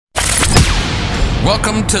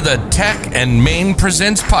Welcome to the Tech and Maine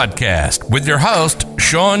Presents podcast with your host,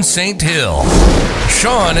 Sean St. Hill.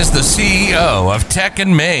 Sean is the CEO of Tech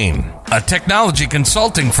and Maine, a technology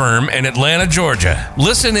consulting firm in Atlanta, Georgia.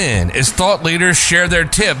 Listen in as thought leaders share their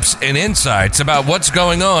tips and insights about what's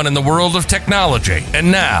going on in the world of technology.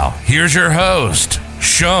 And now, here's your host,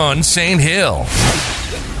 Sean St. Hill.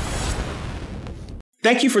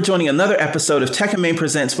 Thank you for joining another episode of Tech and Maine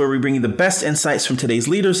Presents, where we bring you the best insights from today's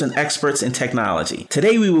leaders and experts in technology.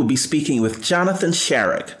 Today, we will be speaking with Jonathan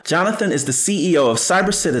Sharrock. Jonathan is the CEO of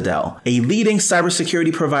Cyber Citadel, a leading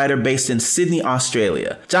cybersecurity provider based in Sydney,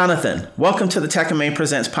 Australia. Jonathan, welcome to the Tech and Maine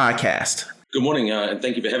Presents podcast. Good morning, and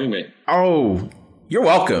thank you for having me. Oh, you're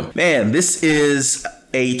welcome. Man, this is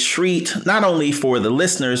a treat, not only for the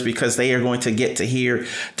listeners, because they are going to get to hear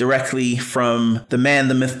directly from the man,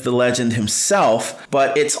 the myth, the legend himself,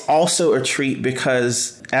 but it's also a treat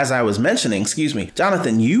because, as I was mentioning,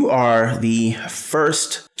 Jonathan, you are the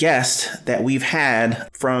first guest that we've had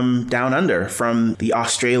from down under, from the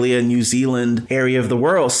Australia, New Zealand area of the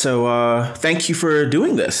world. So thank you for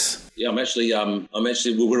doing this. Yeah,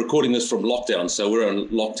 we're recording this from lockdown, so we're on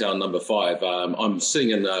lockdown number 5. I'm sitting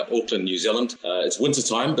in Auckland, New Zealand. It's winter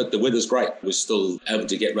time, but the weather's great. We're still able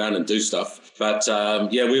to get around and do stuff. But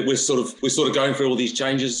we're sort of going through all these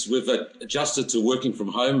changes. We've adjusted to working from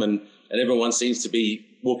home, and everyone seems to be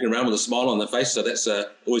walking around with a smile on their face, so that's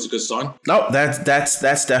always a good sign. No, that's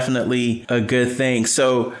definitely a good thing.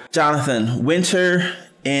 So, Jonathan, winter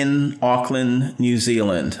in Auckland, New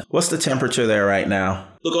Zealand. What's the temperature there right now?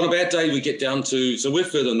 Look, on a bad day, we get down to, so we're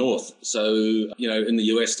further north. So, in the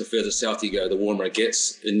US, the further south you go, the warmer it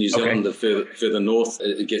gets. In New Zealand, the further north,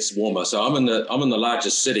 it gets warmer. So I'm in the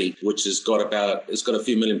largest city, which it's got a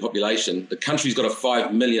few million population. The country's got a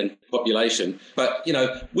 5 million population. But,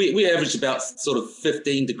 we average about sort of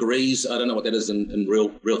 15 degrees. I don't know what that is in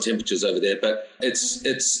real temperatures over there. But it's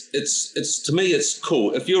to me, it's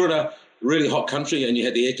cool. If you're in a really hot country and you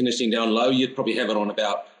had the air conditioning down low, you'd probably have it on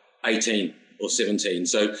about 18 or 17.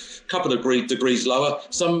 So a couple of degrees lower.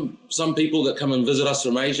 Some people that come and visit us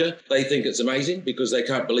from Asia, they think it's amazing because they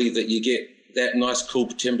can't believe that you get that nice cool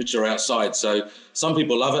temperature outside. So some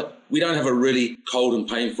people love it. We don't have a really cold and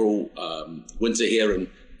painful winter here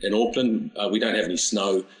in Auckland. We don't have any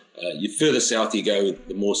snow. The further south you go,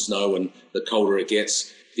 the more snow and the colder it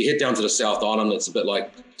gets. If you head down to the South Island, it's a bit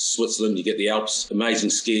like Switzerland. You get the Alps,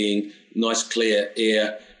 amazing skiing, nice clear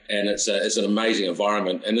air, and it's an amazing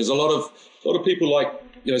environment. And there's a lot of people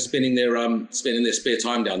spending their spare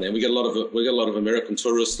time down there. We get a lot of American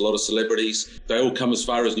tourists, a lot of celebrities. They all come as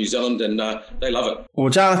far as New Zealand, and they love it. Well,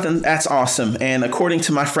 Jonathan, that's awesome. And according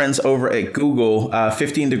to my friends over at Google,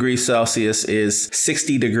 15 degrees Celsius is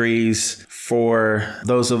 60 degrees for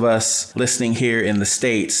those of us listening here in the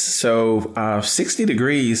States. So 60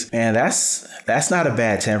 degrees, man, that's not a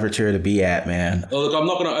bad temperature to be at, man. Well, look, I'm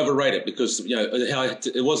not going to overrate it because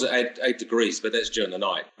it was at 8 degrees, but that's during the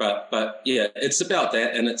night. But yeah, it's about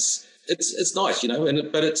that, and it's nice,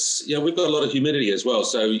 but it's, we've got a lot of humidity as well.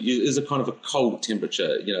 So there's a kind of a cold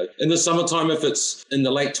temperature, In the summertime, if it's in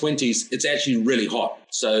the late 20s, it's actually really hot.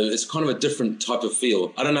 So it's kind of a different type of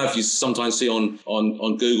feel. I don't know if you sometimes see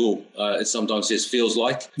on Google, it sometimes says feels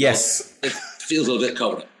like. Yes. It feels a little bit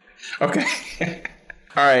colder. Okay.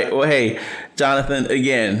 All right. Well, hey, Jonathan,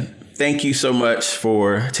 again, thank you so much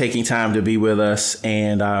for taking time to be with us,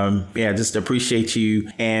 and just appreciate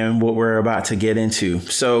you and what we're about to get into.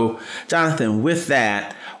 So, Jonathan, with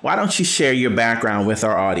that, why don't you share your background with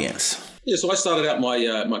our audience? Yeah, so I started out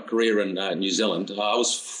my career in New Zealand. I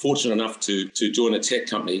was fortunate enough to join a tech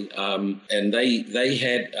company, and they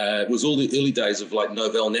had it was all the early days of like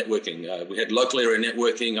Novell networking. We had local area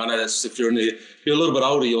networking. I know that's if you're a little bit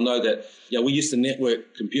older, you'll know that. We used to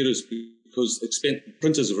network computers because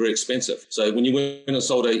printers are very expensive. So when you went and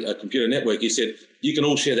sold a computer network, you said, you can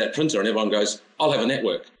all share that printer, and everyone goes, I'll have a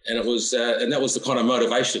network. And it was, and that was the kind of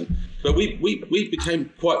motivation. But we became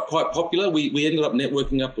quite popular. We ended up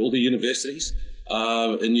networking up all the universities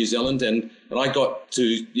in New Zealand, and I got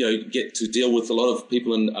to get to deal with a lot of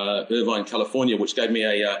people in Irvine, California, which gave me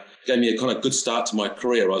a kind of good start to my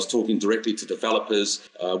career. I was talking directly to developers.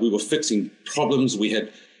 We were fixing problems. We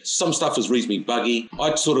had some stuff was reasonably buggy.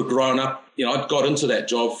 I'd sort of grown up, I'd got into that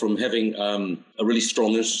job from having a really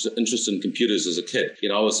strong interest in computers as a kid.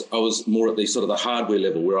 I was more at the sort of the hardware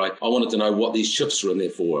level where I wanted to know what these chips were in there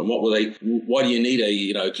for and what were they, why do you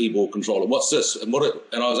need a keyboard controller? What's this? And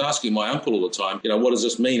I was asking my uncle all the time, what does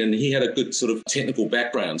this mean? And he had a good sort of technical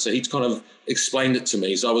background. So he kind of explained it to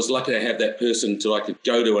me. So I was lucky to have that person I could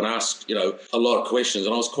go to and ask, a lot of questions.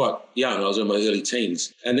 And I was quite young. I was in my early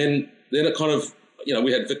teens. And then it kind of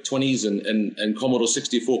we had VIC-20s and Commodore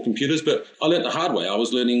 64 computers, but I learned the hard way. I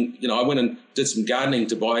was learning, I went and did some gardening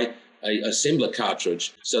to buy a assembler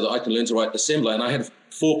cartridge so that I can learn to write assembler, and I had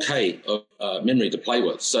 4K of memory to play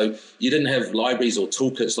with. So you didn't have libraries or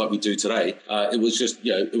toolkits like we do today. It was just,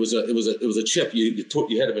 it was a chip.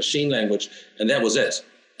 You had a machine language, and that was it.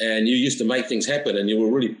 And you used to make things happen, and you were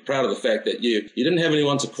really proud of the fact that you didn't have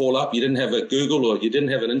anyone to call up, you didn't have a Google, or you didn't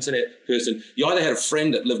have an internet person. You either had a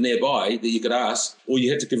friend that lived nearby that you could ask, or you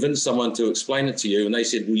had to convince someone to explain it to you, and they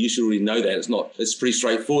said, well, you should already know that. It's pretty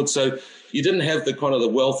straightforward. So you didn't have the kind of the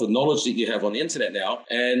wealth of knowledge that you have on the internet now,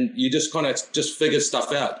 and you just kind of just figured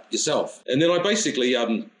stuff out yourself. And then I basically, I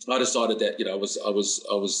decided that, I was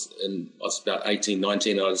about 18,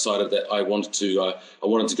 19, and I decided that I wanted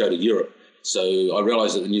to go to Europe. So I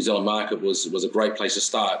realized that the New Zealand market was a great place to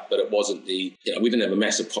start, but it wasn't we didn't have a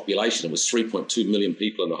massive population. It was 3.2 million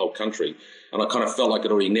people in the whole country. And I kind of felt like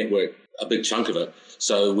I'd already networked a big chunk of it.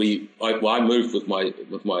 So I moved with my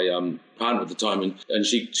partner at the time, and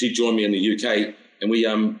she joined me in the UK.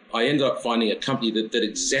 And I ended up finding a company that did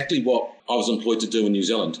exactly what I was employed to do in New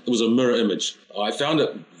Zealand. It was a mirror image. I found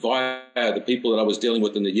it via the people that I was dealing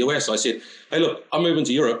with in the US. I said, hey, look, I'm moving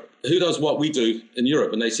to Europe. Who does what we do in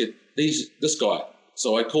Europe? And they said, this guy.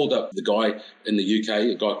 So I called up the guy in the UK,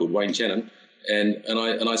 a guy called Wayne Channon, and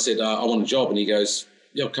I said, I want a job. And he goes,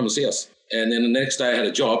 yeah, come and see us. And then the next day I had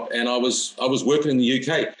a job, and I was working in the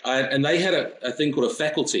UK, and they had a thing called a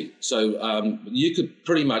faculty. So you could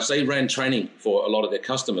pretty much, they ran training for a lot of their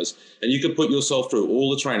customers, and you could put yourself through all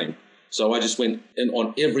the training. So I just went in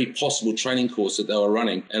on every possible training course that they were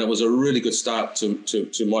running, and it was a really good start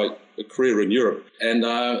to my career in Europe. And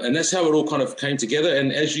that's how it all kind of came together.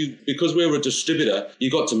 And because we were a distributor, you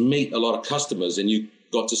got to meet a lot of customers, and you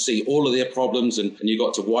got to see all of their problems, and you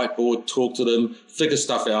got to whiteboard, talk to them, figure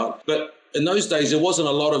stuff out. But in those days, there wasn't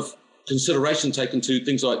a lot of consideration taken to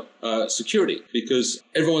things like security, because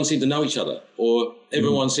everyone seemed to know each other, or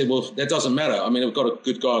everyone said, well, that doesn't matter. I mean, we've got a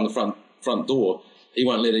good guy on the front door. He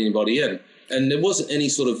won't let anybody in. And there wasn't any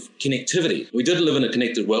sort of connectivity. We did live in a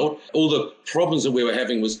connected world. All the problems that we were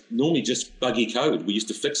having was normally just buggy code. We used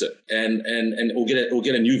to fix it and or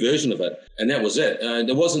get a new version of it. And that was it.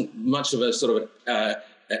 There wasn't much of a sort of an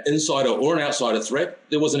insider or an outsider threat.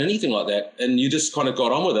 There wasn't anything like that. And you just kind of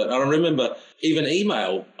got on with it. And I remember even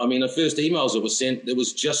email. I mean, the first emails that were sent, it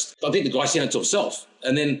was just, I think the guy sent it to himself.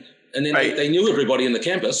 And then right. they knew everybody in the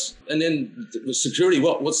campus. And then security,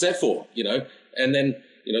 what's that for? And then,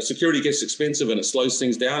 security gets expensive and it slows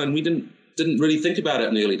things down. And we didn't really think about it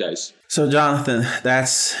in the early days. So, Jonathan,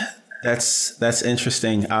 that's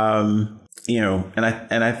interesting. And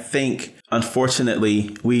I think,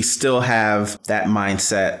 unfortunately, we still have that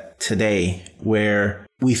mindset today where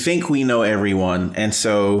we think we know everyone. And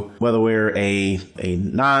so whether we're a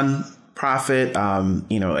non-profit,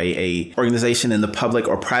 a organization in the public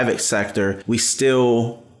or private sector, we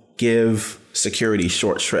still give security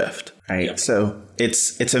short shrift. Right. Yeah. So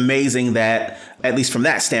it's amazing that, at least from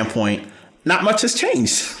that standpoint, not much has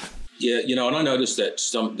changed. Yeah, and I noticed that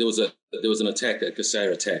there was an attack, a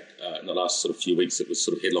Kaseya attack, in the last sort of few weeks. It was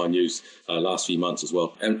sort of headline news last few months as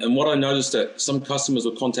well. And what I noticed, that some customers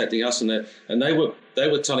were contacting us, and they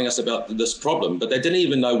were telling us about this problem, but they didn't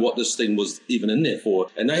even know what this thing was even in there for.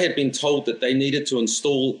 And they had been told that they needed to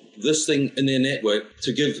install this thing in their network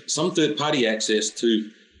to give some third-party access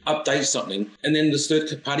to update something, and then this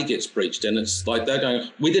third party gets breached, and it's like they're going,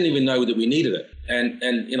 we didn't even know that we needed it. And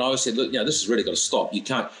I said, look, this has really got to stop. You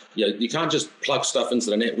can't just plug stuff into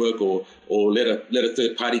the network or let a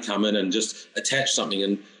third party come in and just attach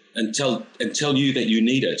something and tell you that you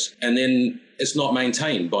need it, and then it's not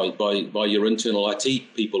maintained by your internal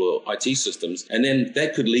IT people or IT systems, and then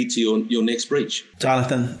that could lead to your next breach.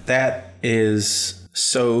 Jonathan, that is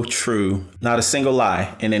so true. Not a single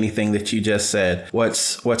lie in anything that you just said.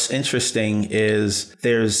 What's interesting is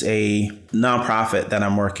there's a nonprofit that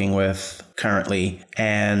I'm working with currently,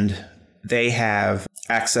 and they have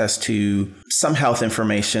access to some health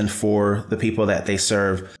information for the people that they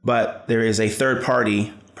serve. But there is a third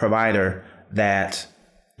party provider that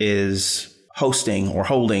is hosting or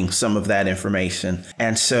holding some of that information.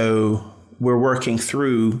 And so we're working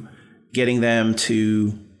through getting them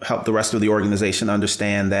to help the rest of the organization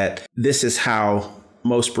understand that this is how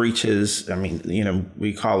most breaches,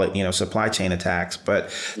 we call it, supply chain attacks,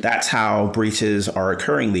 but that's how breaches are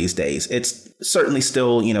occurring these days. It's certainly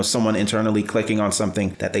still, someone internally clicking on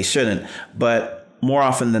something that they shouldn't, but more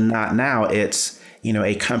often than not now, it's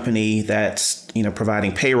a company that's,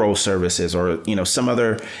 providing payroll services or, some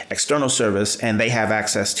other external service, and they have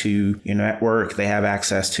access to your network, they have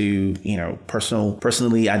access to,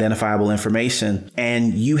 personally identifiable information,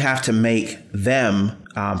 and you have to make them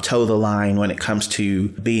toe the line when it comes to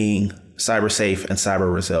being cyber safe and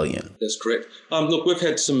cyber resilient. That's correct. Look, we've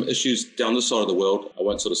had some issues down this side of the world. I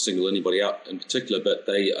won't sort of single anybody out in particular, but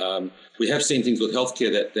we have seen things with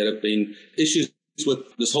healthcare that have been issues with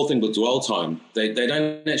this whole thing with dwell time. They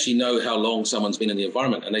don't actually know how long someone's been in the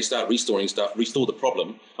environment, and they start restoring stuff, restore the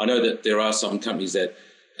problem. I know that there are some companies that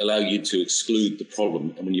allow you to exclude the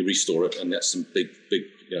problem and when you restore it, and that's some big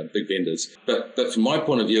vendors. But from my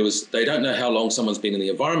point of view is they don't know how long someone's been in the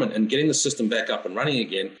environment, and getting the system back up and running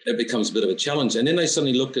again, it becomes a bit of a challenge. And then they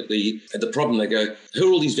suddenly look at the problem, they go, who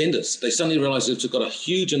are all these vendors? They suddenly realize that they've got a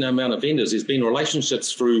huge amount of vendors. There's been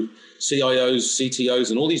relationships through CIOs, CTOs,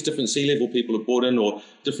 and all these different C-level people have brought in, or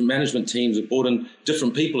different management teams have brought in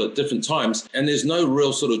different people at different times, and there's no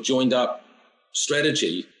real sort of joined up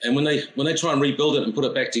strategy. And when they try and rebuild it and put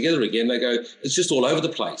it back together again, they go, it's just all over the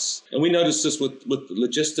place. And we noticed this with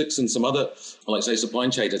logistics and some other, like say, supply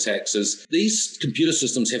chain attacks, is these computer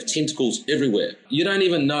systems have tentacles everywhere. You don't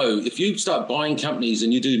even know. If you start buying companies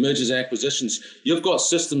and you do mergers and acquisitions, you've got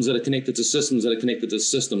systems that are connected to systems that are connected to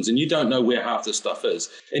systems, and you don't know where half this stuff is.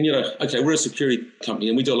 And okay, we're a security company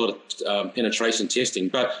and we do a lot of penetration testing,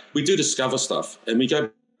 but we do discover stuff, and we go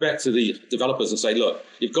back to the developers and say, look,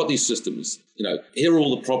 you've got these systems, here are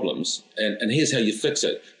all the problems, and here's how you fix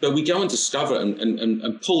it. But we go and discover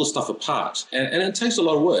and pull the stuff apart. And it takes a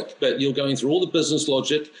lot of work, but you're going through all the business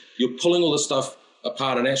logic, you're pulling all the stuff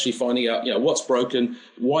apart and actually finding out, what's broken,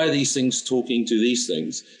 why are these things talking to these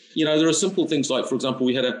things. There are simple things like, for example,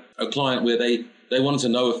 we had a client where they wanted to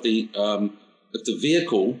know if the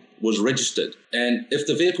vehicle was registered. And if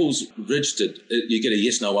the vehicle's registered, you get a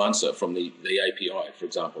yes-no answer from the API, for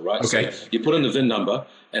example, right? Okay. So you put in the VIN number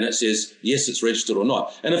and it says, yes, it's registered or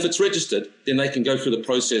not. And if it's registered, then they can go through the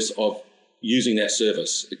process of using that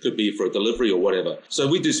service. It could be for a delivery or whatever. So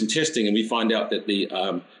we do some testing and we find out that the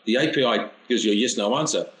API gives you a yes-no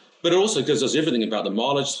answer, but it also gives us everything about the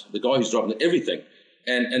mileage, the guy who's driving, everything.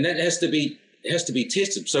 And that has to be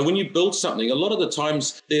tested. So when you build something, a lot of the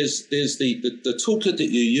times there's the toolkit that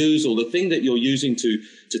you use or the thing that you're using to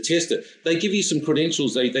test it. They give you some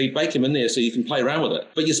credentials. They bake them in there so you can play around with it,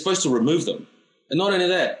 but you're supposed to remove them. And not only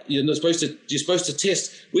that, you're supposed to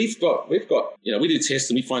test. We've got, we do tests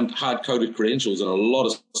and we find hard-coded credentials and a lot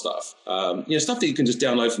of stuff. Stuff that you can just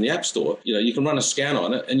download from the App Store. You can run a scan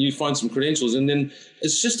on it and you find some credentials, and then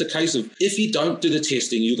it's just a case of, if you don't do the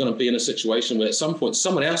testing, you're going to be in a situation where at some point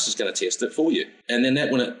someone else is going to test it for you. And then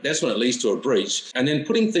that's when it leads to a breach. And then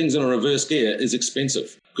putting things in a reverse gear is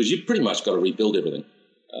expensive because you've pretty much got to rebuild everything.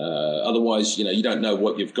 Otherwise, you don't know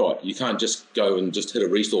what you've got. You can't just go and just hit a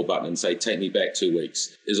restore button and say, take me back 2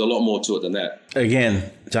 weeks. There's a lot more to it than that.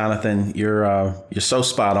 Again, Jonathan, you're so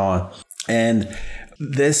spot on. And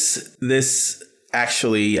this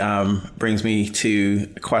actually brings me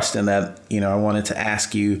to a question that, I wanted to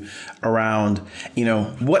ask you around,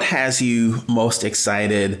 what has you most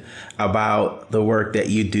excited about the work that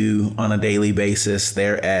you do on a daily basis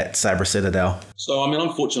there at Cyber Citadel? So,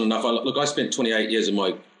 I'm fortunate enough. I spent 28 years of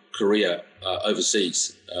my career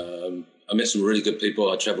overseas. I met some really good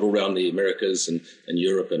people. I traveled all around the Americas and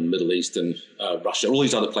Europe and Middle East and Russia, all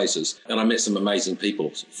these other places. And I met some amazing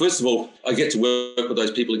people. First of all, I get to work with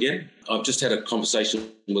those people again. I've just had a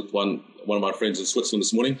conversation with one of my friends in Switzerland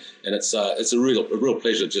this morning, and it's a real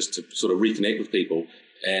pleasure just to sort of reconnect with people.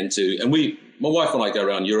 My wife and I go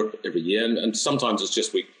around Europe every year, and sometimes it's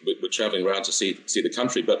just we're traveling around to see the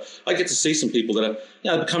country. But I get to see some people that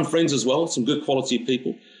are become friends as well, some good quality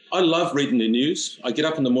people. I love reading the news. I get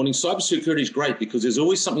up in the morning. Cybersecurity is great because there's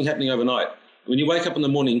always something happening overnight. When you wake up in the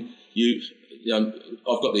morning,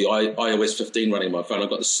 I've got the iOS 15 running on my phone. I've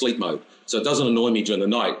got the sleep mode, so it doesn't annoy me during the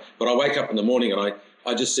night. But I wake up in the morning and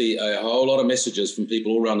I just see a whole lot of messages from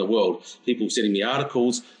people all around the world. People sending me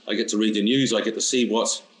articles. I get to read the news. I get to see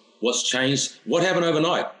what's changed, what happened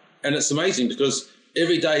overnight, and it's amazing because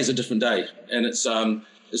every day is a different day, and it's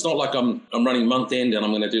not like I'm running month end and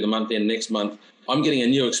I'm going to do the month end next month. I'm getting a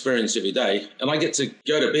new experience every day, and I get to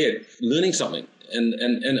go to bed learning something.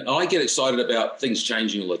 And I get excited about things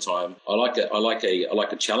changing all the time. I like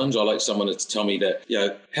a challenge. I like someone to tell me that,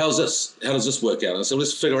 how does this work out? And so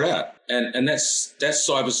let's figure it out. And that's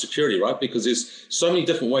cybersecurity, right? Because there's so many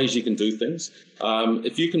different ways you can do things.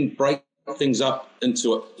 If you can break things up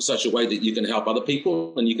into such a way that you can help other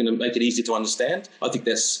people and you can make it easy to understand, I think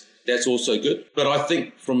that's also good. But I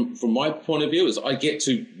think from my point of view is I get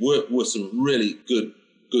to work with some really good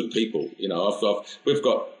people. We've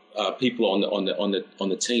got people on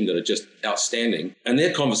the team that are just outstanding, and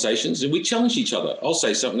their conversations, and we challenge each other. I'll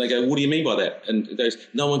say something, they go, "What do you mean by that?" And it goes,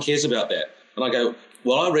 "No one cares about that." And I go,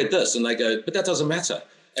 "Well, I read this," and they go, "But that doesn't matter."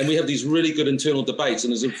 And we have these really good internal debates,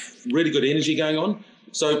 and there's a really good energy going on.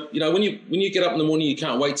 So, when you get up in the morning, you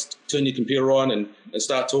can't wait to turn your computer on and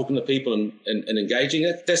start talking to people and engaging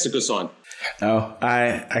it. That's a good sign. Oh,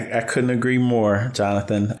 I couldn't agree more,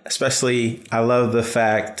 Jonathan. Especially, I love the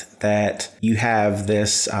fact that you have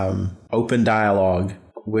this open dialogue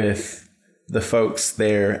with the folks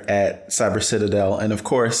there at Cyber Citadel. And of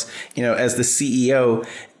course, as the CEO,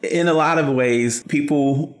 in a lot of ways,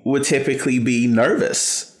 people would typically be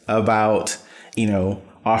nervous about,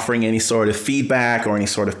 offering any sort of feedback or any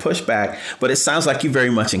sort of pushback. But it sounds like you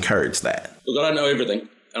very much encourage that. Look, I don't know everything.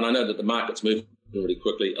 And I know that the market's moving really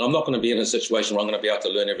quickly. I'm not going to be in a situation where I'm going to be able to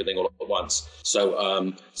learn everything all at once. So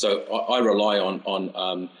I rely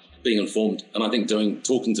on being informed, and I think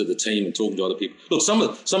talking to the team and talking to other people. Look, some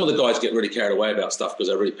of the guys get really carried away about stuff because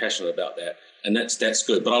they're really passionate about that, and that's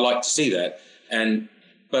good. But I like to see that,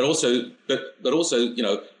 but also,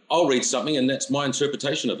 I'll read something and that's my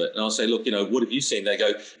interpretation of it, and I'll say, look, what have you seen? They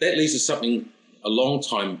go, that leads to something a long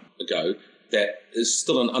time ago that is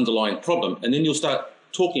still an underlying problem, and then you'll start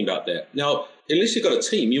talking about that. Now, unless you've got a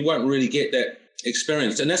team, you won't really get that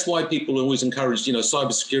experience, and that's why people are always encourage.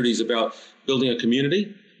 Cybersecurity is about building a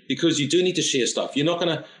community, because you do need to share stuff. You'll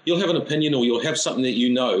have an opinion, or you'll have something that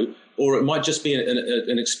or it might just be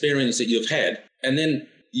an experience that you've had, and then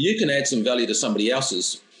you can add some value to somebody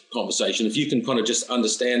else's conversation if you can kind of just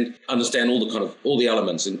understand all the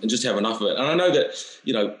elements and just have enough of it. And I know that,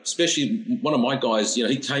 especially one of my guys,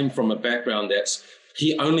 he came from a background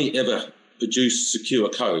he only ever produced secure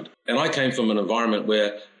code. And I came from an environment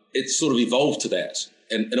where it sort of evolved to that.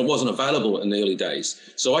 And it wasn't available in the early days.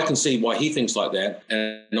 So I can see why he thinks like that.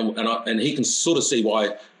 And he can sort of see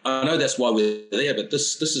why. I know that's why we're there, but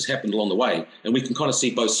this has happened along the way. And we can kind of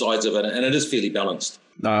see both sides of it. And it is fairly balanced.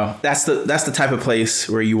 No, that's the type of place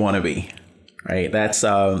where you want to be, right? That's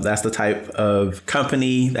the type of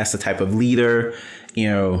company. That's the type of leader.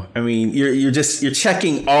 You're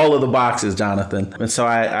checking all of the boxes, Jonathan. And so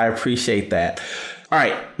I appreciate that. All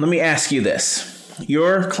right, let me ask you this.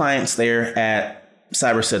 Your clients there at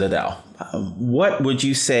Cyber Citadel, what would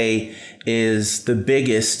you say is the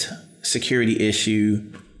biggest security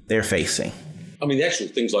issue they're facing? The actual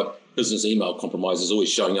things like business email compromise is always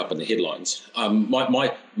showing up in the headlines. I'm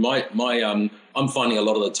finding a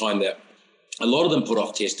lot of the time that a lot of them put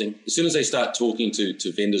off testing. As soon as they start talking to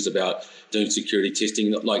vendors about doing security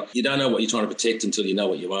testing, like, you don't know what you're trying to protect until you know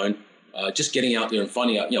what you own. Just getting out there and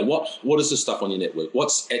finding out, what is the stuff on your network?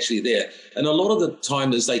 What's actually there? And a lot of the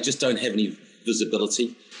time is they just don't have any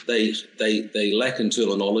visibility. They lack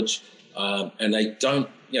internal knowledge, and they don't.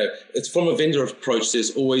 It's from a vendor approach.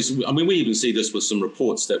 There's always. We even see this with some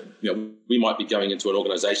reports that we might be going into an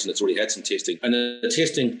organisation that's already had some testing, and the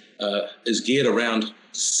testing is geared around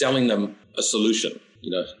selling them a solution.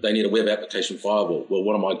 They need a web application firewall. Well,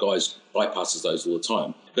 one of my guys bypasses those all the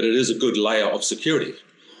time, but it is a good layer of security,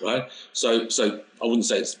 right? So I wouldn't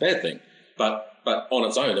say it's a bad thing, but on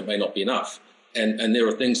its own, it may not be enough. And there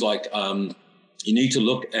are things like you need to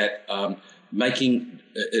look at making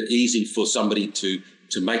it easy for somebody to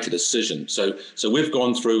make a decision. So we've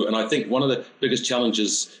gone through, and I think one of the biggest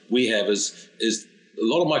challenges we have is a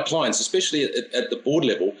lot of my clients, especially at the board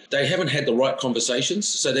level, they haven't had the right conversations,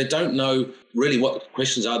 so they don't know really what the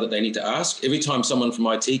questions are that they need to ask. Every time someone from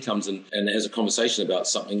IT comes in and has a conversation about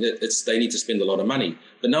something, they need to spend a lot of money,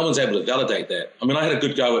 but no one's able to validate that. I had a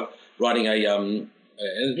good go at writing and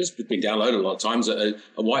it's been downloaded a lot of times, a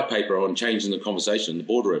white paper on changing the conversation in the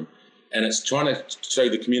boardroom. And it's trying to show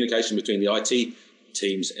the communication between the IT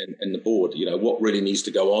teams and the board, what really needs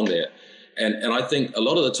to go on there. And I think a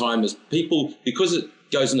lot of the time is people, because it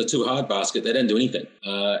goes in the too hard basket, they don't do anything.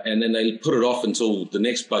 And then they put it off until the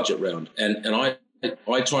next budget round. And I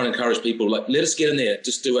try and encourage people, like, let us get in there,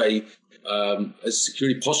 just do a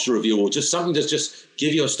security posture review, or just something to just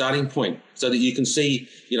give you a starting point so that you can see,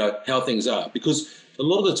 how things are. Because a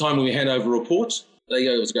lot of the time when we hand over reports, they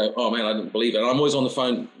always go, oh man, I didn't believe it. And I'm always on the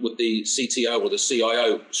phone with the CTO or the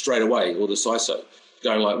CIO straight away, or the CISO,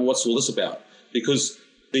 going like, well, what's all this about? Because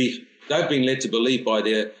they've been led to believe by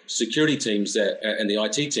their security teams and the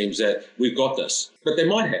IT teams that we've got this. But they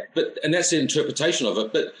might have, and that's the interpretation of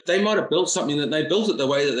it. But they might have built something that they built it the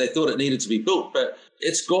way that they thought it needed to be built, but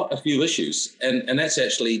it's got a few issues. And that's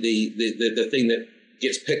actually the thing that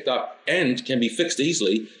gets picked up and can be fixed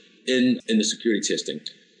easily in the security testing.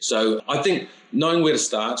 So I think knowing where to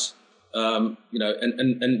start, and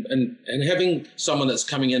having someone that's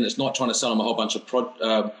coming in that's not trying to sell them a whole bunch of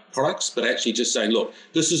products, but actually just saying, look,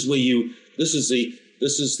 this is the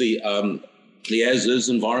as-is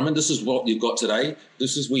environment. This is what you've got today.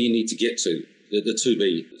 This is where you need to get to, the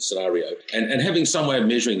to-be scenario, and having some way of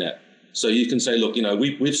measuring that. So you can say, look,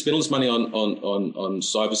 we've spent all this money on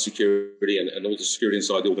cybersecurity and all the security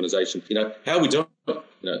inside the organization. How are we doing?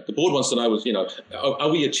 The board wants to know is, are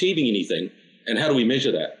we achieving anything, and how do we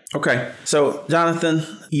measure that? Okay, so Jonathan,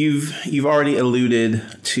 you've already alluded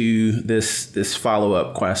to this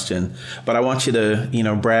follow-up question, but I want you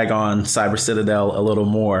to brag on Cyber Citadel a little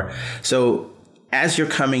more. So as you're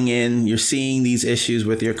coming in, you're seeing these issues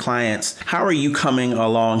with your clients. How are you coming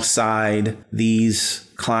alongside these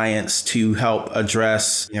clients to help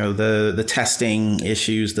address, the testing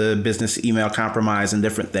issues, the business email compromise and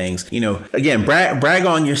different things? Again, brag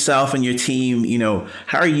on yourself and your team.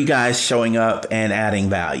 How are you guys showing up and adding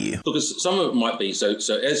value? Because some of it might be, so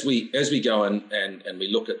as we go in and we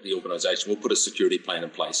look at the organization, we'll put a security plan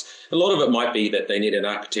in place. A lot of it might be that they need an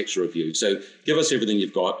architecture review. So give us everything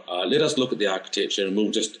you've got. Let us look at the architecture, and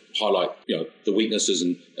we'll just highlight, the weaknesses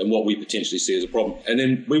and what we potentially see as a problem. And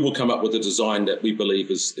then we will come up with a design that we believe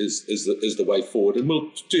is the way forward. And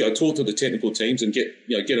we'll talk to the technical teams and get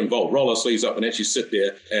involved, roll our sleeves up and actually sit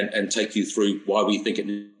there and take you through why we think it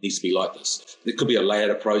needs to be like this. It could be a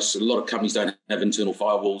layered approach. A lot of companies don't have internal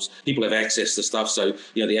firewalls. People have access to stuff. So,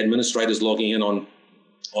 the administrators logging in on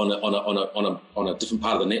a different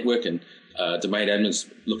part of the network, and domain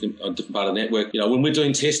admins looking on a different part of the network. When we're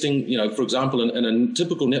doing testing, for example, in a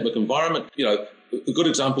typical network environment, a good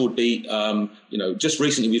example would be, just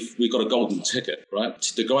recently we got a golden ticket, right?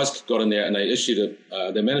 The guys got in there and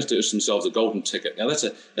they managed to issue themselves a golden ticket. Now that's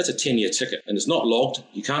a 10-year ticket, and it's not logged.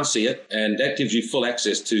 You can't see it, and that gives you full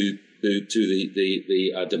access to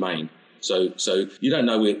the domain. So you don't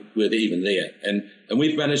know we're even there, and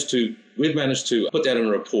we've managed to put that in a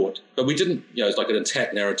report, but we didn't, it's like an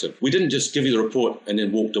attack narrative. We didn't just give you the report and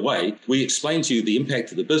then walked away. We explained to you the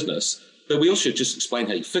impact of the business, but we also just explain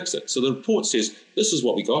how you fix it. So the report says, this is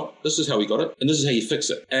what we got, this is how we got it, and this is how you fix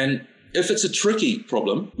it. And if it's a tricky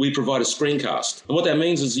problem, we provide a screencast. And what that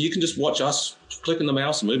means is you can just watch us clicking the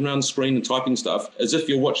mouse and moving around the screen and typing stuff as if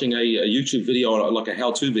you're watching a YouTube video or like a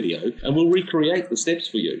how-to video, and we'll recreate the steps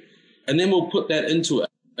for you. And then we'll put that into a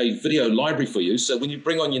video library for you. So when you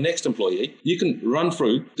bring on your next employee, you can run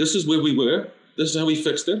through, this is where we were, this is how we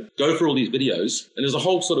fixed it, go through all these videos, and there's a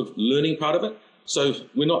whole sort of learning part of it. So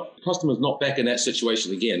customers not back in that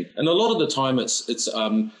situation again. And a lot of the time it's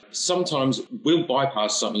sometimes we'll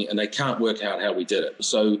bypass something and they can't work out how we did it.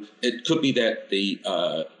 So it could be that the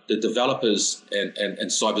developers and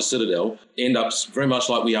Cyber Citadel end up very much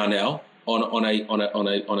like we are now,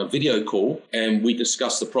 on a video call, and we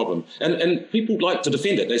discuss the problem. And people like to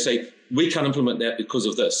defend it. They say, we can't implement that because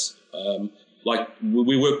of this. Like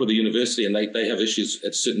we work with a university, and they have issues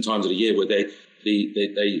at certain times of the year where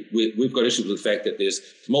we've got issues with the fact that there's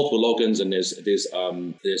multiple logins, and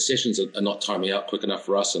their sessions are not timing out quick enough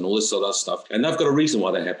for us, and all this sort of stuff. And they've got a reason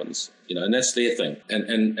why that happens, and that's their thing.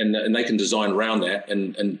 And they can design around that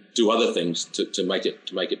and do other things to make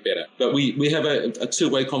it better. But we have a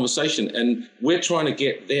two-way conversation, and we're trying to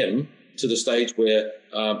get them to the stage where,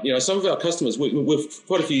 some of our customers, we're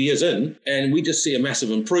quite a few years in, and we just see a massive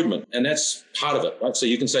improvement, and that's part of it, right? So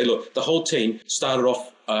you can say, look, the whole team started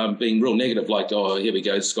off being real negative, like, oh, here we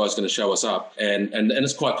go, this guy's going to show us up, and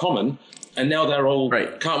it's quite common, and now they're all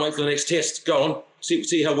can't wait for the next test. Go on,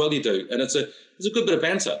 see how well you do, and it's a good bit of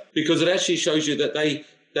banter, because it actually shows you that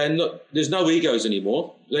there's no egos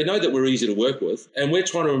anymore. They know that we're easy to work with, and we're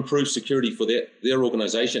trying to improve security for their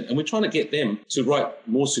organization, and we're trying to get them to write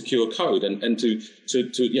more secure code, and to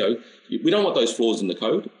we don't want those flaws in the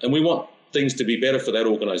code, and we want things to be better for that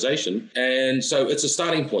organization. And so it's a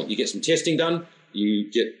starting point. You get some testing done, you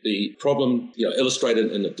get the problem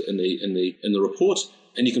illustrated in the report,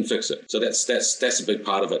 and you can fix it. So that's a big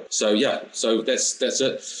part of it. So that's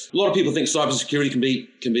it. A lot of people think cybersecurity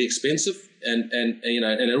can be expensive, and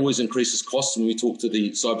it always increases costs when we talk to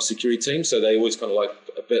the cybersecurity team. So they always kind of like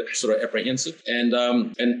a bit sort of apprehensive, and a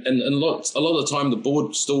lot of the time the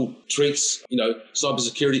board still treats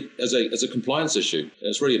cybersecurity as a compliance issue, and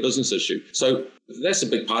it's really a business issue. So that's a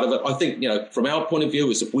big part of it. I think from our point of view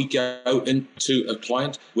is if we go into a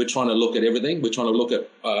client, we're trying to look at everything. We're trying to look at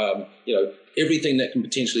everything that can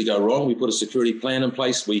potentially go wrong. We put a security plan in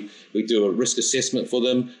place. We do a risk assessment for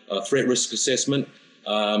them, a threat risk assessment,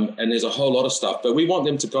 and there's a whole lot of stuff. But we want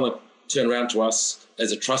them to kind of turn around to us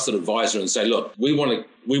as a trusted advisor and say, look, we want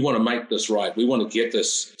to make this right. We want to get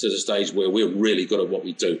this to the stage where we're really good at what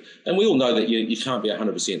we do. And we all know that you can't be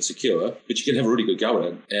 100% secure, but you can have a really good go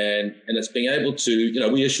at it. And it's being able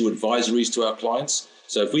to, we issue advisories to our clients.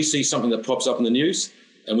 So if we see something that pops up in the news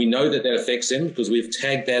and we know that affects them because we've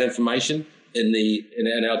tagged that information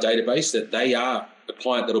in our database that they are a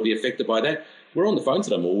client that will be affected by that, we're on the phone to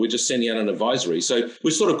them, or we're just sending out an advisory. So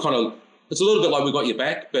we're sort of it's a little bit like we've got your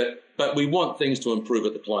back, but we want things to improve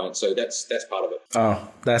at the client. So that's part of it. Oh,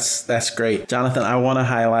 that's great. Jonathan, I want to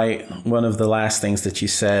highlight one of the last things that you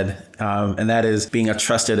said, and that is being a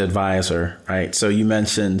trusted advisor, right? So you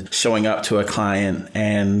mentioned showing up to a client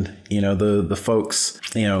and, the folks,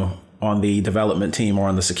 on the development team or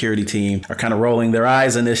on the security team are kind of rolling their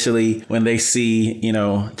eyes initially when they see,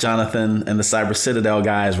 Jonathan and the Cyber Citadel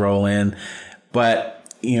guys roll in. But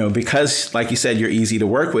because, like you said, you're easy to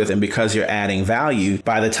work with and because you're adding value,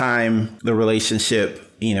 by the time the relationship,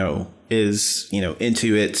 is,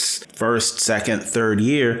 into its first, second, third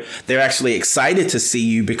year, they're actually excited to see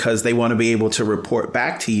you because they want to be able to report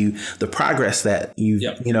back to you the progress that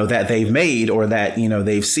that they've made or that,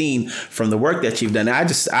 they've seen from the work that you've done. I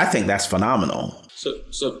think that's phenomenal.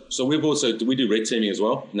 So we do red teaming as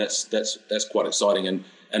well. And that's quite exciting.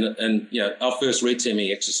 And our first red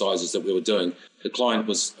teaming exercises that we were doing, the client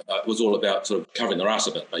was all about sort of covering their ass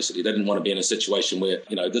a bit, basically. They didn't want to be in a situation where,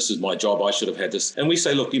 this is my job, I should have had this. And we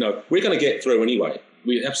say, look, we're going to get through anyway.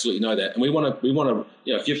 We absolutely know that. And we want to,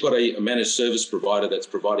 if you've got a managed service provider that's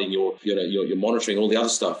providing your monitoring, all the other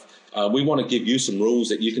stuff, we want to give you some rules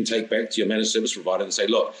that you can take back to your managed service provider and say,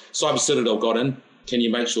 look, Cyber Citadel got in. Can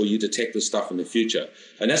you make sure you detect this stuff in the future?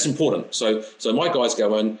 And that's important. So my guys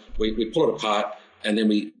go in, we pull it apart, and then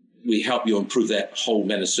we help you improve that whole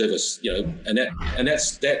managed service, and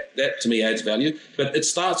that to me adds value. But it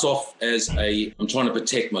starts off as I'm trying to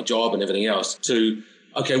protect my job and everything else to,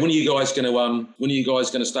 okay, when are you guys going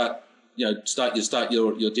to start your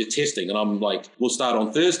testing? And I'm like, we'll start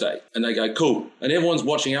on Thursday. And they go, cool. And everyone's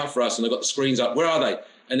watching out for us and they've got the screens up. Where are they?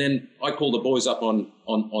 And then I call the boys up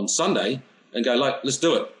on Sunday and go, like, let's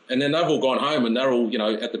do it. And then they've all gone home and they're all,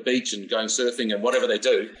 at the beach and going surfing and whatever they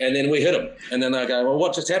do. And then we hit them. And then they go, well,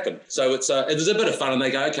 what just happened? So it's a bit of fun. And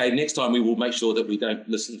they go, okay, next time we will make sure that we don't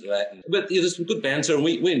listen to that. But there's some good banter and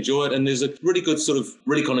we enjoy it. And there's a really good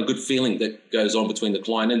really kind of good feeling that goes on between the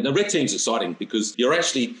client. And the red team's exciting because you're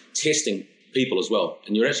actually testing people as well.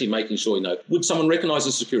 And you're actually making sure, would someone recognize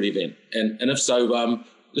a security event? And if so,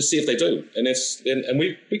 let's see if they do. And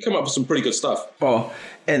we come up with some pretty good stuff. Well,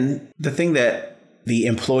 and the thing that the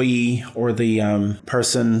employee or the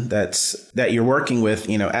person that you're working with,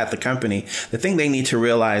 at the company, the thing they need to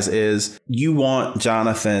realize is you want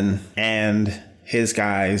Jonathan and his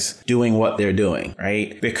guys doing what they're doing,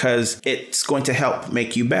 right? Because it's going to help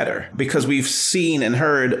make you better. Because we've seen and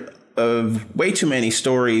heard of way too many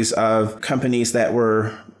stories of companies that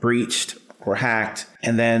were breached or hacked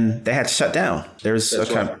and then they had to shut down. There's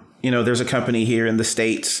a company here in the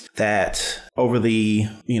States that over the,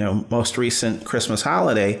 most recent Christmas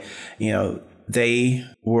holiday, they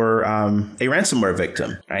were a ransomware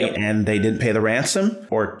victim, right? Yep. And they didn't pay the ransom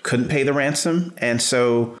or couldn't pay the ransom. And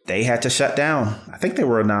so they had to shut down. I think they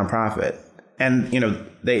were a nonprofit. And,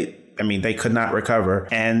 they could not recover.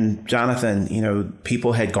 And Jonathan,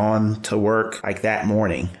 people had gone to work like that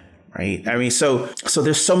morning. Right. So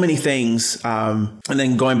there's so many things. And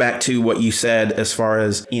then going back to what you said, as far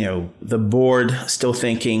as, the board still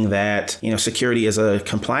thinking that, security is a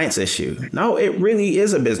compliance issue. No, it really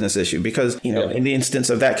is a business issue because, in the instance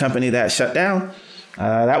of that company that shut down,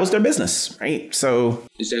 that was their business. Right. So.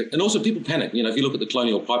 And also people panic. If you look at the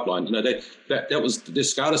Colonial Pipeline, that was the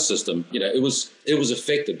SCADA system. It was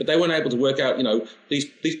affected, but they weren't able to work out, these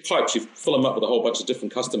pipes, you fill them up with a whole bunch of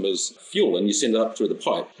different customers' fuel and you send it up through the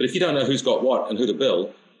pipe. But if you don't know who's got what and who to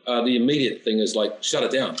bill, the immediate thing is like, shut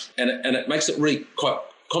it down. And it makes it really quite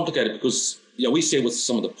complicated because, we see with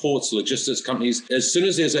some of the ports, logistics companies, as soon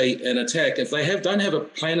as there's an attack, if they don't have a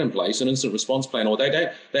plan in place, an incident response plan, or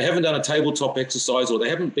they haven't done a tabletop exercise, or they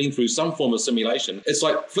haven't been through some form of simulation, it's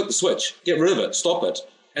like flip the switch, get rid of it, stop it.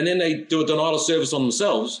 And then they do a denial of service on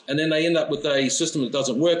themselves, and then they end up with a system that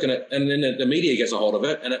doesn't work, and then the media gets a hold of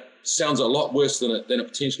it, and it sounds a lot worse than it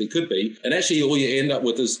potentially could be. And actually, all you end up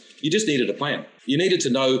with is you just needed a plan. You needed to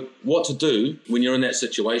know what to do when you're in that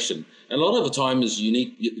situation. And a lot of the time you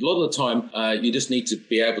just need to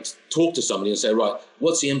be able to talk to somebody and say, right,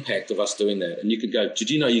 what's the impact of us doing that? And you could go, did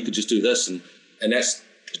you know you could just do this, and that's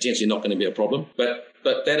potentially not going to be a problem, but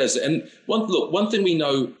that is, and one thing we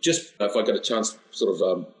know, just if I get a chance to sort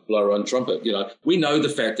of blow our own trumpet, we know the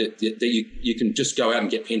fact that you can just go out and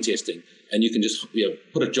get pen testing and you can just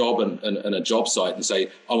put a job in a job site and say,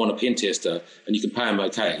 I want a pen tester, and you can pay him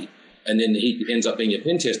okay, and then he ends up being a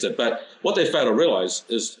pen tester. But what they fail to realize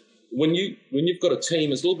is when you've got a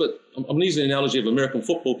team, it's a little bit, I'm using the analogy of American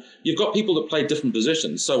football, you've got people that play different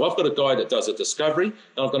positions. So I've got a guy that does a discovery,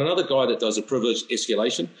 and I've got another guy that does a privileged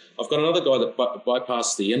escalation. I've got another guy that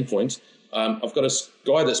bypasses the endpoint. I've got a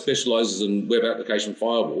guy that specializes in web application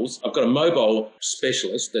firewalls. I've got a mobile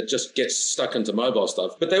specialist that just gets stuck into mobile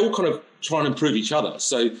stuff. But they all kind of try and improve each other.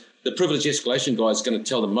 So the privileged escalation guy is going to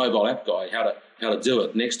tell the mobile app guy how to do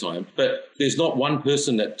it next time. But there's not one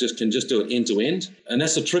person that can do it end to end. And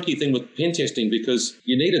that's a tricky thing with pen testing, because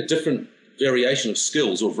you need a different variation of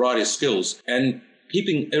skills or variety of skills. And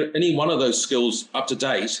keeping any one of those skills up to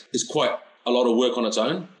date is quite a lot of work on its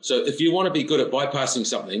own. So if you want to be good at bypassing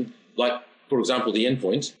something, like, for example, the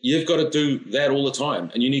endpoint, you've got to do that all the time.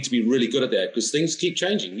 And you need to be really good at that, because things keep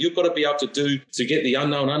changing. You've got to be able to get the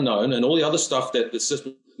unknown and all the other stuff that the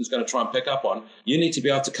system is going to try and pick up on. You need to be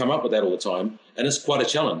able to come up with that all the time. And it's quite a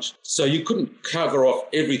challenge. So you couldn't cover off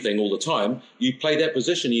everything all the time. You play that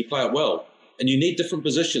position, you play it well. And you need different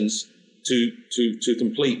positions to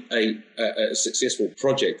complete a successful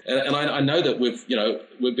project. And I know that we've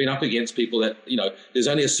been up against people that, there's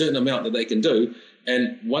only a certain amount that they can do.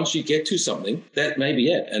 And once you get to something, that may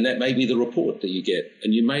be it, and that may be the report that you get.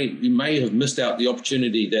 And you may have missed out the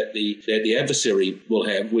opportunity that the adversary will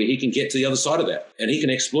have, where he can get to the other side of that and he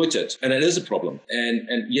can exploit it. And it is a problem.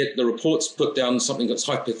 And yet the reports put down something that's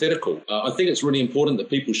hypothetical. I think it's really important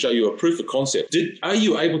that people show you a proof of concept. Are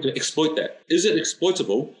you able to exploit that? Is it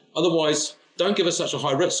exploitable? Otherwise, don't give us such a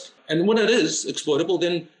high risk. And when it is exploitable,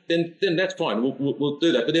 then that's fine. We'll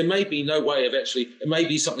do that. But there may be no way of actually, it may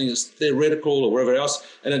be something that's theoretical or whatever else.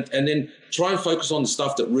 And then try and focus on the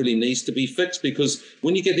stuff that really needs to be fixed, because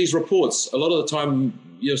when you get these reports, a lot of the time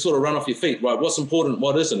you sort of run off your feet, right? What's important,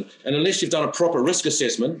 what isn't? And unless you've done a proper risk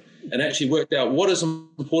assessment and actually worked out what is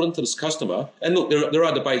important to this customer, and look, there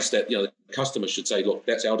are debates that, the customer should say, look,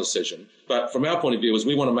 that's our decision. But from our point of view is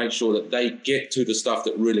we want to make sure that they get to the stuff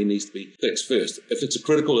that really needs to be fixed first. If it's a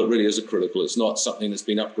critical, it really is a critical. It's not something that's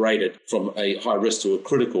been upgraded from a high risk to a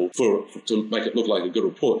critical to make it look like a good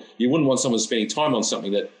report. You wouldn't want someone spending time on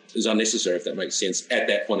something that is unnecessary, if that makes sense, at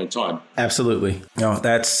that point in time. Absolutely. No,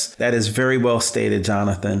 that is very well stated,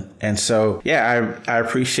 Jonathan. And so, yeah, I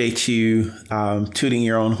appreciate you tooting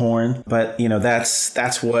your own horn. But,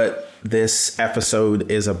 that's what this episode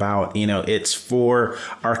is about. It's for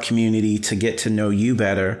our community to get to know you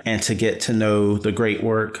better and to get to know the great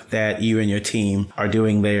work that you and your team are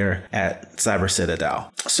doing there at Cyber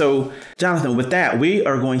Citadel. So, Jonathan, with that, we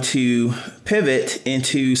are going to pivot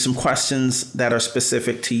into some questions that are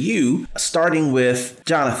specific to you, starting with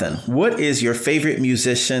Jonathan. What is your favorite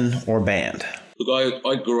musician or band? Look,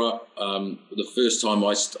 I grew up, the first time I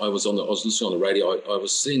was listening on the radio, I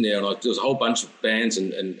was sitting there and there was a whole bunch of bands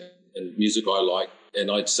and music I liked. And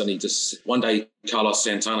I'd suddenly one day Carlos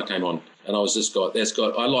Santana came on and I was this guy,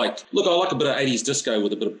 I like a bit of 80s disco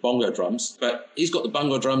with a bit of bongo drums, but he's got the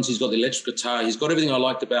bongo drums, he's got the electric guitar, he's got everything I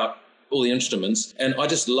liked about all the instruments. And I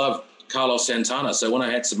just loved Carlos Santana. So when I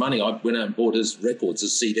had some money, I went out and bought his records,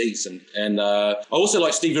 his CDs. And I also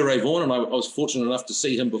like Stevie Ray Vaughan, and I was fortunate enough to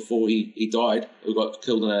see him before he died. He got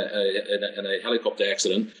killed in a helicopter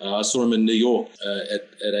accident. I saw him in New York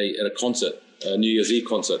at a concert, a New Year's Eve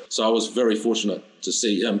concert. So I was very fortunate to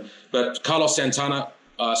see him. But Carlos Santana,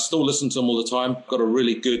 I still listen to him all the time. Got a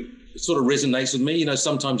really good, it sort of resonates with me.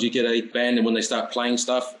 Sometimes you get a band and when they start playing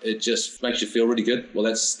stuff, it just makes you feel really good. Well,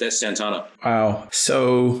 that's Santana. Wow.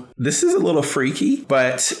 So this is a little freaky,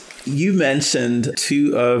 but you mentioned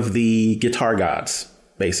two of the guitar gods,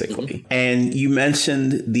 basically. Mm-hmm. And you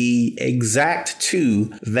mentioned the exact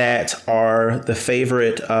two that are the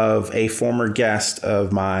favorite of a former guest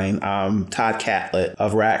of mine, Todd Catlett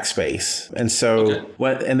of Rackspace. And so,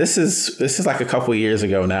 and this is like a couple years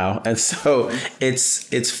ago now. And so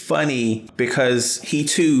it's funny because he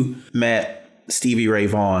too met Stevie Ray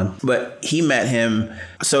Vaughan, but he met him.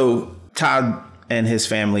 So Todd and his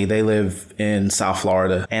family, they live in South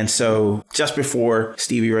Florida. And so just before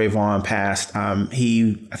Stevie Ray Vaughan passed,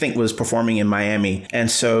 he, I think, was performing in Miami.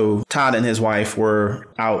 And so Todd and his wife were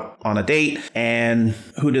out on a date. And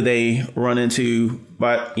who do they run into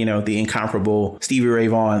but, the incomparable Stevie Ray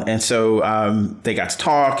Vaughan? And so they got to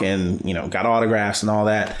talk and, got autographs and all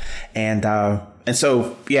that. And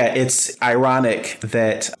so, yeah, it's ironic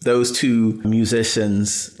that those two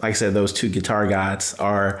musicians, like I said, those two guitar gods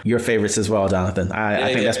are your favorites as well, Jonathan.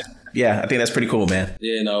 I think that's pretty cool, man.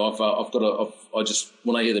 Yeah, no, I just,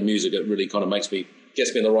 when I hear the music, it really kind of gets me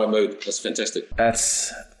in the right mood. That's fantastic.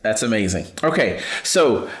 That's amazing. Okay,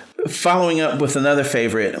 so following up with another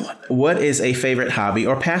favorite, what is a favorite hobby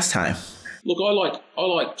or pastime? Look, I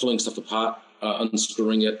like pulling stuff apart,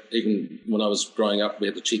 unscrewing it. Even when I was growing up, we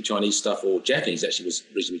had the cheap Chinese stuff, or Japanese actually was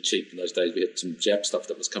reasonably cheap in those days. We had some Jap stuff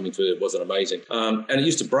that was coming through. It wasn't amazing. And it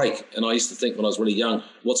used to break. And I used to think when I was really young,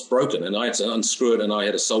 what's broken? And I had to unscrew it, and I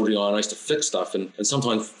had a soldering iron. I used to fix stuff and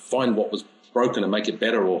sometimes find what was broken and make it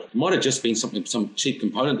better, or it might have just been some cheap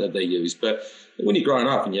component that they used. But when you're growing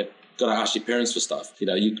up and you've got to ask your parents for stuff,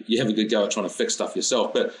 you have a good go at trying to fix stuff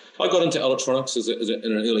yourself. But I got into electronics in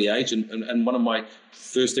an early age, and one of my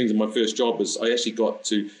first things in my first job was I actually got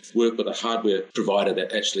to work with a hardware provider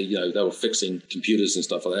that actually, they were fixing computers and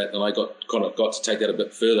stuff like that, and I got to take that a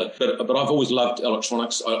bit further. But I've always loved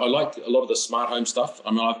electronics. I like a lot of the smart home stuff.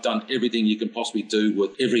 I mean, I've done everything you can possibly do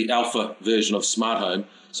with every alpha version of smart home.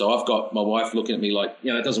 So I've got my wife looking at me like,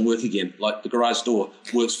 it doesn't work again. Like the garage door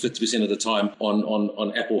works 50% of the time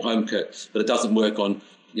on Apple HomeKit, but it doesn't work on,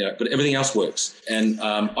 but everything else works. And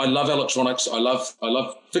I love electronics. I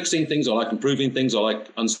love fixing things. I like improving things. I like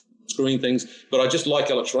unscrewing things, but I just like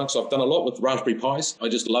electronics. I've done a lot with Raspberry Pis. I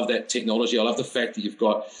just love that technology. I love the fact that you've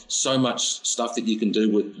got so much stuff that you can do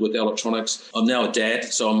with electronics. I'm now a dad,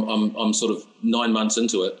 so I'm sort of 9 months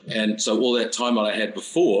into it. And so all that time that I had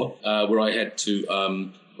before, where I had to,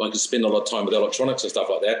 I could spend a lot of time with electronics and stuff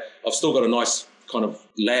like that. I've still got a nice kind of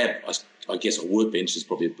lab, I guess a workbench is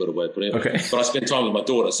probably a better way of putting it. Okay. But I spend time with my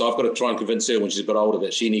daughter, so I've got to try and convince her when she's a bit older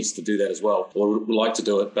that she needs to do that as well, or would like to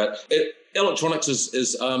do it. But electronics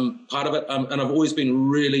is part of it, and I've always been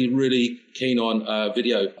really, really keen on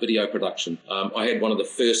video production. I had one of the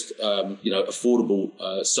first, affordable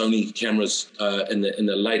Sony cameras in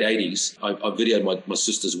the late 80s. I videoed my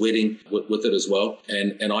sister's wedding with it as well.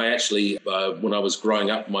 And I actually, when I was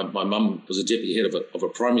growing up, my mum was a deputy head of a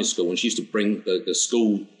primary school, and she used to bring the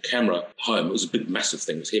school camera home. It was a big, massive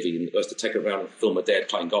thing. It was heavy, and I used to take it around and film my dad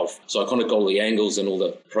playing golf. So I kind of got all the angles and all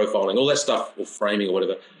the profiling, all that stuff, or framing or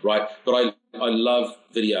whatever, right? But I love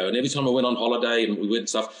video, and every time I went on holiday and we went and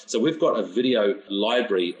stuff, so we've got a video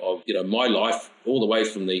library of my life all the way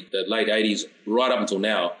from the late 80s right up until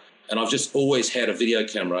now, and I've just always had a video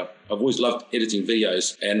camera. I've always loved editing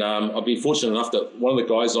videos, and I've been fortunate enough that one of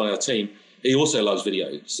the guys on our team, he also loves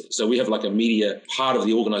video. So we have like a media part of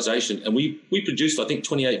the organization, and we produced I think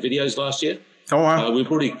 28 videos last year. Oh wow!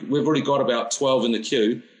 We've already got about 12 in the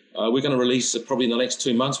queue. We're going to release probably in the next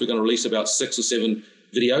 2 months. We're going to release about 6 or 7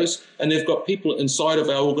 videos, and they've got people inside of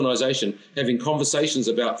our organization having conversations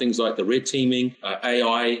about things like the red teaming,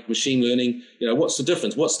 AI, machine learning. What's the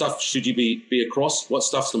difference? What stuff should you be across? What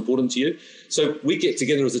stuff's important to you? So we get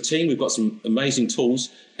together as a team. We've got some amazing tools,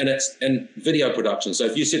 and video production. So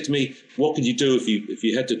if you said to me, what could you do if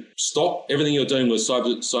you had to stop everything you're doing with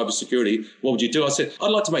cyber security? What would you do? I said,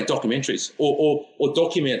 I'd like to make documentaries or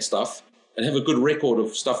document stuff and have a good record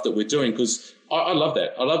of stuff that we're doing, because I love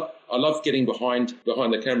that. I love getting behind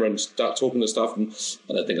the camera and start talking to stuff. And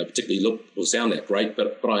I don't think I particularly look or sound that great,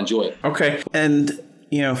 but I enjoy it. Okay. And,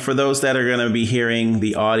 for those that are going to be hearing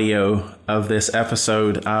the audio of this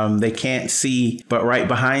episode, they can't see, but right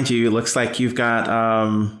behind you, it looks like you've got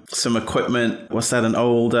some equipment. What's that? An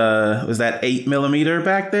old, was that 8mm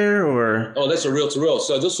back there, or? Oh, that's a reel-to-reel.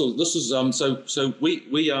 So this is so we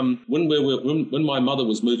when my mother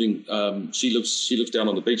was moving, she lives down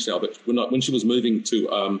on the beach now, but when she was moving to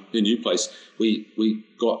her new place, we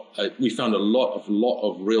found a lot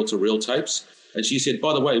of reel-to-reel tapes. And she said,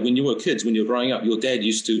 by the way, when you were kids, when you were growing up, your dad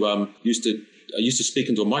used to speak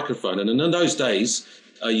into a microphone, and in those days,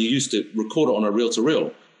 you used to record it on a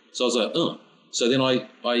reel-to-reel. So I was like, So then I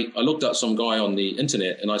looked up some guy on the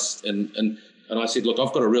internet, and I said, look,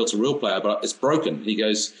 I've got a reel-to-reel player, but it's broken. He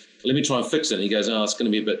goes, let me try and fix it. And he goes, it's going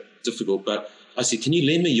to be a bit difficult. But I said, can you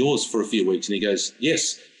lend me yours for a few weeks? And he goes,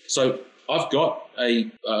 yes. So I've got a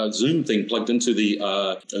Zoom thing plugged into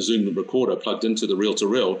a Zoom recorder plugged into the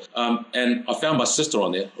reel-to-reel, and I found my sister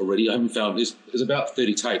on there already. I haven't found there's about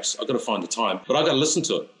 30 tapes. I've got to find the time, but I've got to listen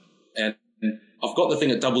to it, and I've got the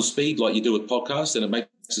thing at double speed like you do with podcasts, and it makes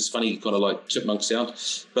this funny kind of like chipmunk sound.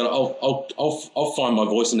 But I'll find my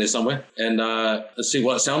voice in there somewhere and see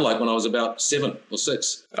what it sounded like when I was about 7 or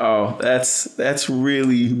 6. Oh, that's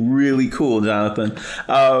really, really cool, Jonathan.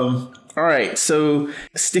 All right, so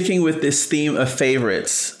sticking with this theme of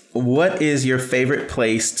favorites, what is your favorite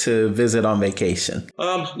place to visit on vacation?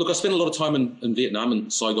 Look, I spent a lot of time in Vietnam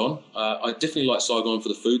and Saigon. I definitely like Saigon for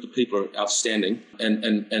the food. The people are outstanding,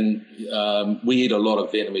 and we eat a lot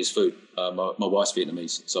of Vietnamese food. My wife's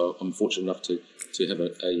Vietnamese, so I'm fortunate enough to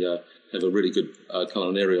have a really good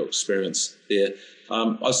culinary experience there.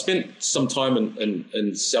 I spent some time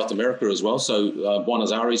in South America as well. So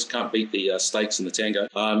Buenos Aires can't beat the steaks and the tango.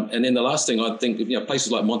 And then the last thing I think,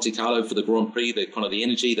 places like Monte Carlo for the Grand Prix, the kind of the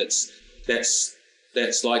energy that's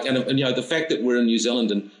like, and the fact that we're in New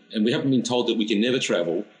Zealand and we haven't been told that we can never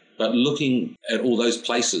travel. But looking at all those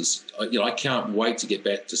places, I can't wait to get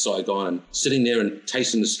back to Saigon and sitting there and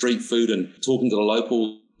tasting the street food and talking to the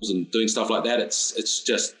locals and doing stuff like that. It's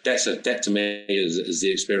just that to me is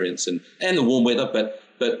the experience and the warm weather.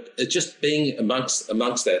 But it's just being amongst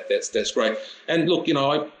that. That's great. And look,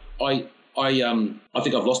 I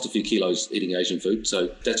think I've lost a few kilos eating Asian food, so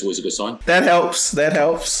that's always a good sign. That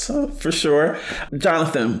helps for sure.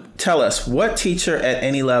 Jonathan, tell us, what teacher at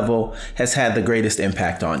any level has had the greatest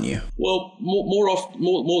impact on you? Well,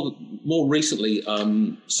 more recently,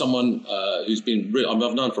 someone who's been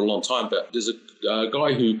I've known for a long time, but there's a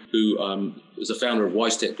guy who is the founder of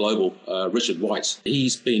WiseTech Global, Richard White.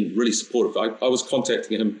 He's been really supportive. I was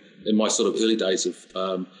contacting him in my sort of early days of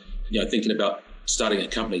thinking about starting a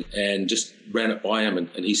company, and just ran it by him, and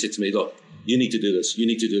he said to me, look, you need to do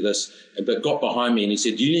this, but got behind me and he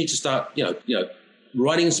said, you need to start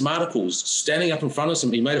writing some articles, standing up in front of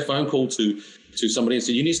somebody. He made a phone call to somebody and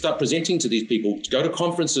said, you need to start presenting to these people, go to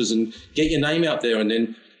conferences and get your name out there, and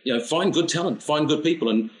then find good talent, find good people.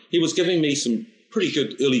 And he was giving me some pretty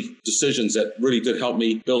good early decisions that really did help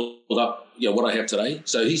me build up what I have today.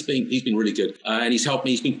 So he's been really good, and he's helped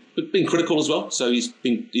me. He's been critical as well. So he's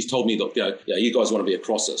told me, look, you guys want to be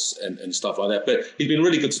across this and stuff like that. But he's been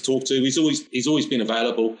really good to talk to. He's always been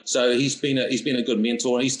available. So he's been a good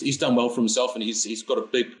mentor. He's done well for himself, and he's got a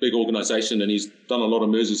big organization, and he's done a lot of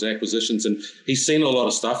mergers and acquisitions, and he's seen a lot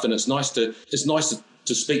of stuff. And it's nice to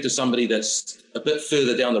speak to somebody that's a bit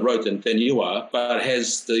further down the road than you are, but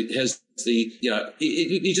has the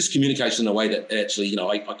he just communicates in a way that actually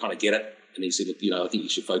I kind of get it. And he said, look, I think you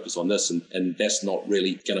should focus on this, and that's not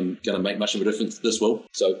really going to make much of a difference to this world.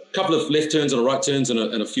 So a couple of left turns and a right turns and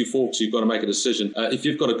a few forks, you've got to make a decision. If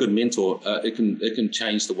you've got a good mentor, it can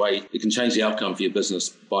change the outcome for your business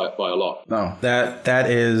by a lot. No, that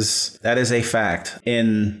is a fact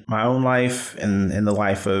in my own life and in the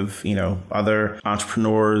life of other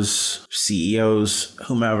entrepreneurs, CEOs,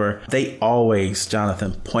 whomever. They always,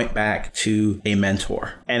 Jonathan, point back to a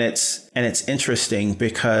mentor, and it's interesting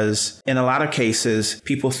because in a lot of cases,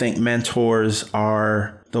 people think mentors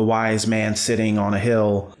are the wise man sitting on a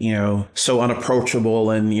hill, so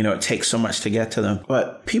unapproachable, and, it takes so much to get to them.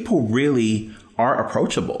 But people really are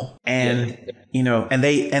approachable, and, and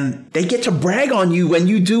they get to brag on you when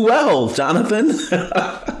you do well, Jonathan.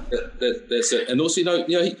 That's it. And also,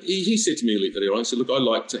 he said to me earlier on, he said, look, I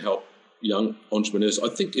like to help young entrepreneurs. I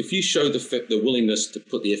think if you show the willingness to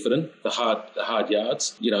put the effort in, the hard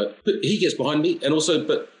yards, but he gets behind me, and also,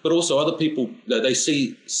 but also other people, they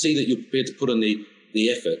see that you're prepared to put in the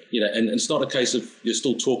effort, and it's not a case of you're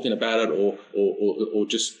still talking about it or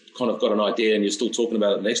just kind of got an idea and you're still talking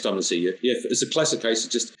about it next time they see you. Yeah, it's a classic case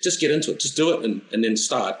of just get into it, just do it, and then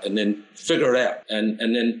start, and then figure it out,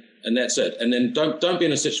 and that's it. And then don't be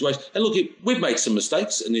in a situation. And look, we've made some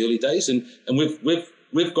mistakes in the early days, and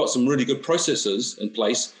we've got some really good processes in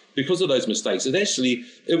place because of those mistakes.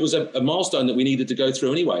 It was a milestone that we needed to go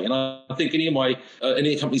through anyway. And I think any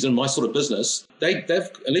companies in my sort of business,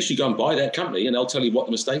 they've unless you go and buy that company and they'll tell you what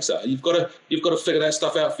the mistakes are, you've got to figure that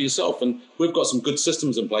stuff out for yourself. And we've got some good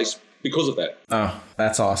systems in place because of that. Oh,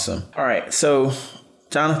 that's awesome. All right. So,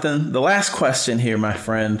 Jonathan, the last question here, my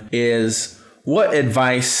friend, is what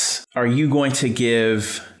advice are you going to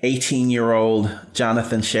give 18-year-old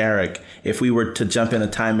Jonathan Sharrock if we were to jump in a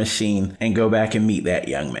time machine and go back and meet that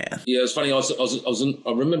young man? Yeah, it's funny.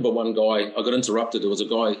 I remember one guy, I got interrupted. There was a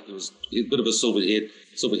guy, it was a bit of a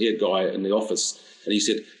silver-haired guy in the office. And he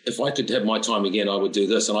said, if I could have my time again, I would do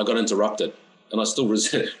this. And I got interrupted. And I still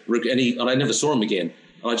and I never saw him again.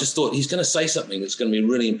 And I just thought, he's going to say something that's going to be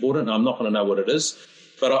really important, and I'm not going to know what it is.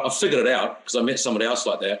 But I figured it out because I met somebody else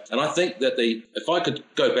like that. And I think that if I could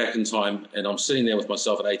go back in time and I'm sitting there with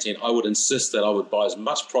myself at 18, I would insist that I would buy as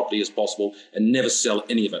much property as possible and never sell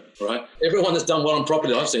any of it, right? Everyone that's done well on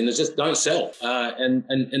property I've seen is just don't sell. And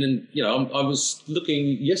I was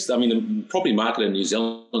looking yesterday, the property market in New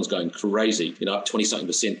Zealand is going crazy, up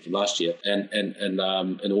 20-something% from last year and in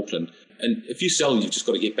Auckland. And if you sell, you've just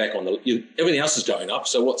got to get back on everything else is going up.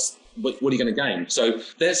 So what are you going to gain? So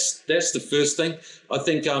that's the first thing. I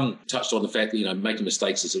think touched on the fact that making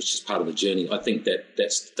mistakes is just part of the journey. I think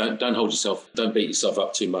that's don't beat yourself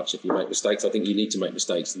up too much if you make mistakes. I think you need to make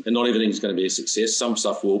mistakes, and not everything is going to be a success. Some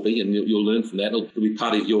stuff will be, and you'll learn from that. It'll be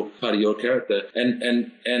part of your character,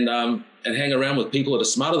 and hang around with people that are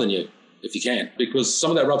smarter than you. if you can, because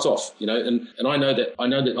some of that rubs off, and I know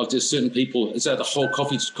that there's certain people, it's that the whole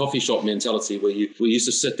coffee shop mentality where we used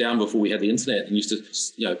to sit down before we had the internet and used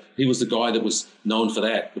to, he was the guy that was known for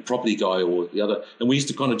that, the property guy or the other. And we used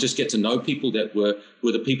to kind of just get to know people that were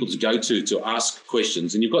the people to go to ask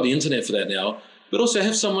questions. And you've got the internet for that now, but also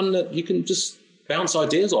have someone that you can just bounce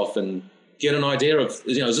ideas off and get an idea of,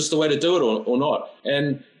 is this the way to do it or not?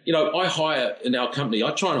 And, I hire in our company,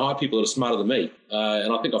 I try and hire people that are smarter than me.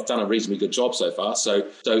 And I think I've done a reasonably good job so far. So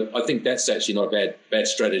I think that's actually not a bad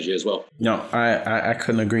strategy as well. No, I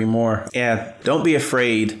couldn't agree more. Yeah, don't be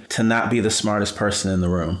afraid to not be the smartest person in the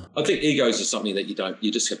room. I think egos is something that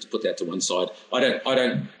you just have to put that to one side. I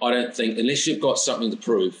don't think, unless you've got something to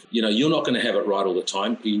prove, you're not going to have it right all the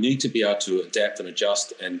time. You need to be able to adapt and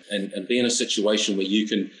adjust and be in a situation where you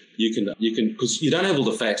can, because you don't have all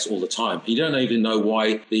the facts all the time. You don't even know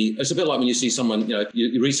why it's a bit like when you see someone,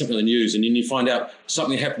 you read something in the news and then you find out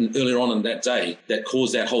something happened earlier on in that day that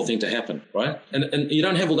caused that whole thing to happen, right? And you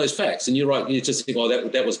don't have all those facts and you just think,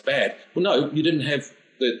 that was bad. Well, no, you didn't have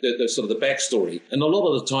the sort of the backstory. And a lot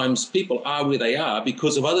of the times people are where they are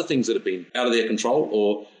because of other things that have been out of their control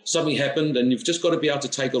or something happened, and you've just got to be able to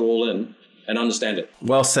take it all in and understand it.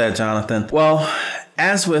 Well said, Jonathan. Well,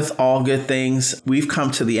 as with all good things, we've come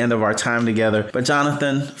to the end of our time together. But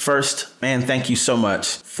Jonathan, first, man, thank you so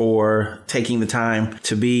much for taking the time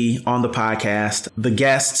to be on the podcast. The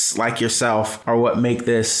guests like yourself are what make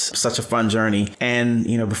this such a fun journey. And,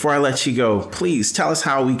 before I let you go, please tell us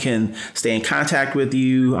how we can stay in contact with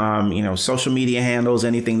you, social media handles,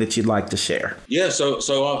 anything that you'd like to share. Yeah, so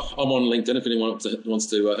I'm on LinkedIn. If anyone wants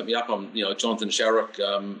to hit me up, I'm Jonathan Sharrock.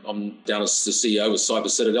 I'm down as the CEO of Cyber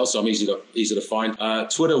Citadel, so I'm easy to find.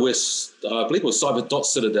 Twitter, I believe it was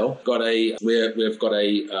cyber.citadel. We've got a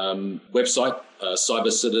website,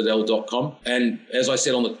 cybercitadel.com. And as I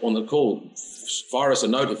said on the call, fire us a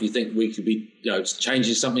note if you think we could be,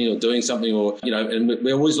 changing something or doing something, or and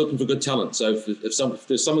we're always looking for good talent. So if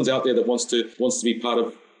there's someone's out there that wants to be part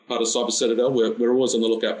of Cyber Citadel, we're always on the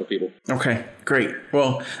lookout for people. Okay, great.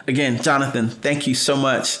 Well, again, Jonathan, thank you so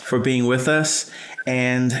much for being with us.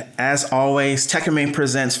 And as always, Tech and Main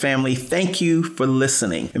Presents family, thank you for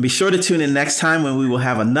listening. And be sure to tune in next time when we will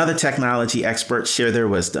have another technology expert share their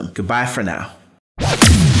wisdom. Goodbye for now.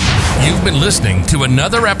 You've been listening to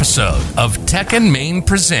another episode of Tech and Main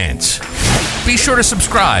Presents. Be sure to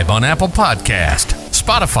subscribe on Apple Podcast,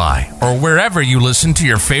 Spotify, or wherever you listen to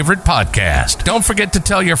your favorite podcast. Don't forget to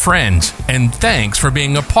tell your friends. And thanks for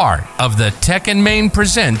being a part of the Tech and Main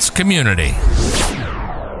Presents community.